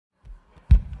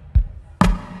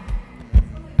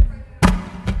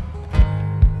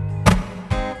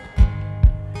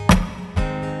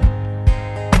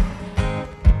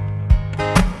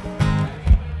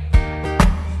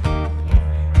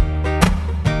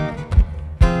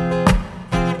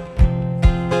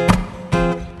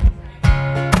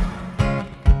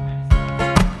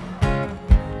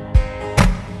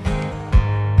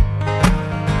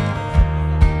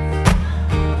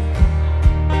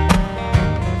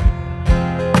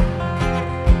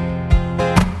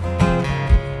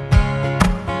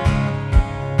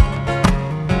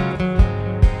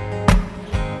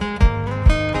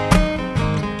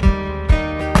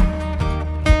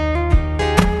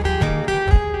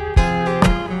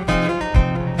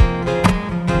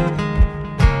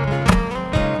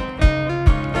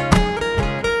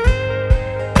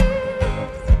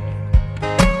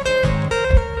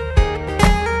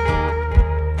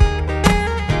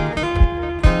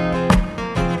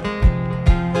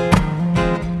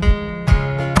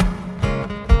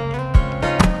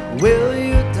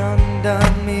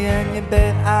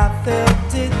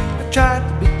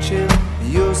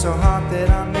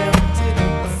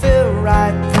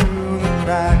right through the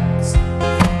cracks.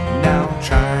 Now I'm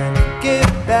trying to get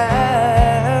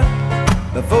back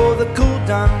before the cool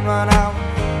done run out.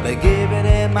 But giving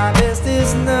it my best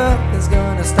is nothing's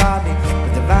gonna stop me.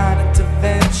 With divine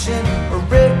intervention, I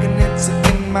reckon it's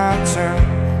again my turn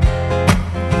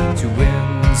to win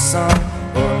some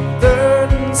or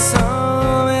learn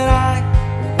some, and I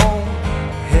won't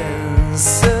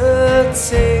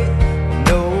hesitate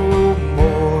no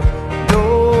more, no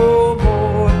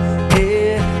more.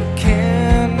 It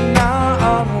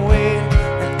cannot wait,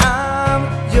 and I'm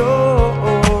yours.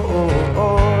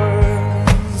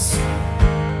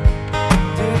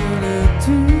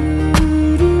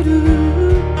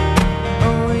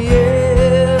 Oh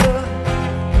yeah,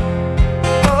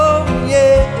 oh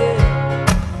yeah.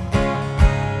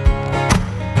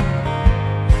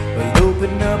 Well,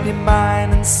 open up your mind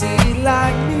and see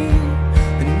like me,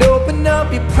 and open up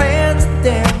your plans and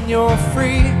then you're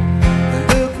free.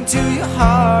 Look into your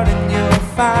heart and you'll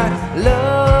find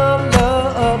love,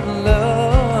 love,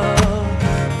 love.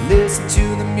 Listen to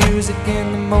the music in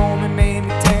the moment, made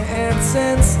me dance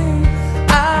and sing.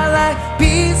 I like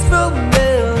peaceful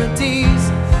melodies,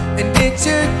 and it's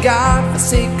your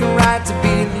God-forsaken right to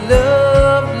be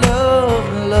loved,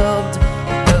 loved, loved,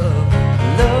 loved,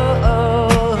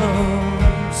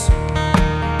 loves.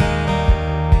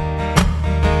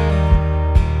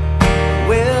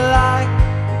 Well, I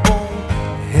won't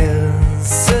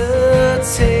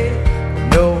hesitate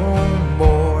no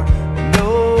more,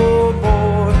 no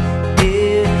more.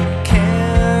 It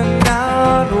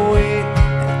cannot wait,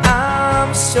 and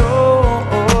I'm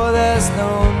sure there's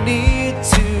no need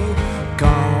to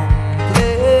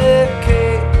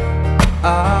complicate.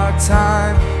 Our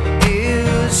time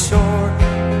is short,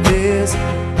 this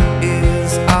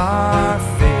is our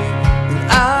fate, and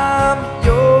I'm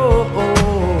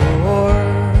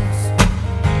yours.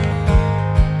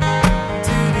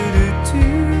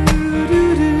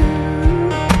 Do-do-do-do-do-do.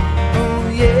 Oh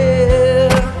yeah,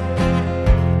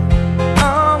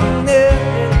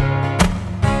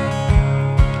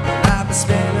 I've been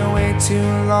spending way too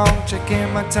long checking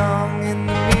my tongue in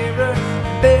the mirror,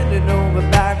 bending over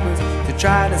backwards to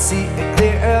try to see it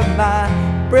clear. My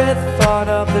breath fought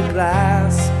up the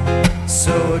glass,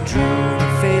 so I drew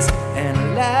my face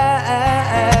and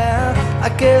laughed. I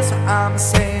guess what I'm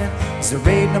saying is there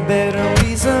ain't no better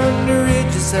reason to rid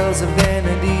yourselves of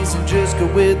vanities and just go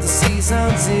with the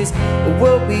seasons. Is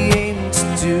what we aim to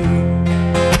do.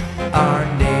 Our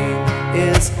name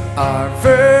is our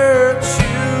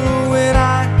virtue, and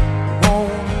I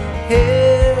won't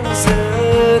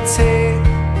hesitate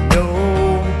no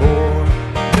more,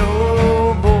 no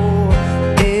more.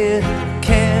 It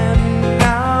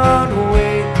cannot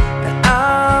wait, and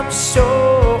I'm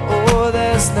sure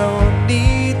there's no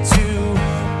need to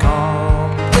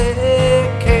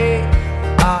complicate.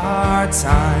 Our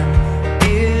time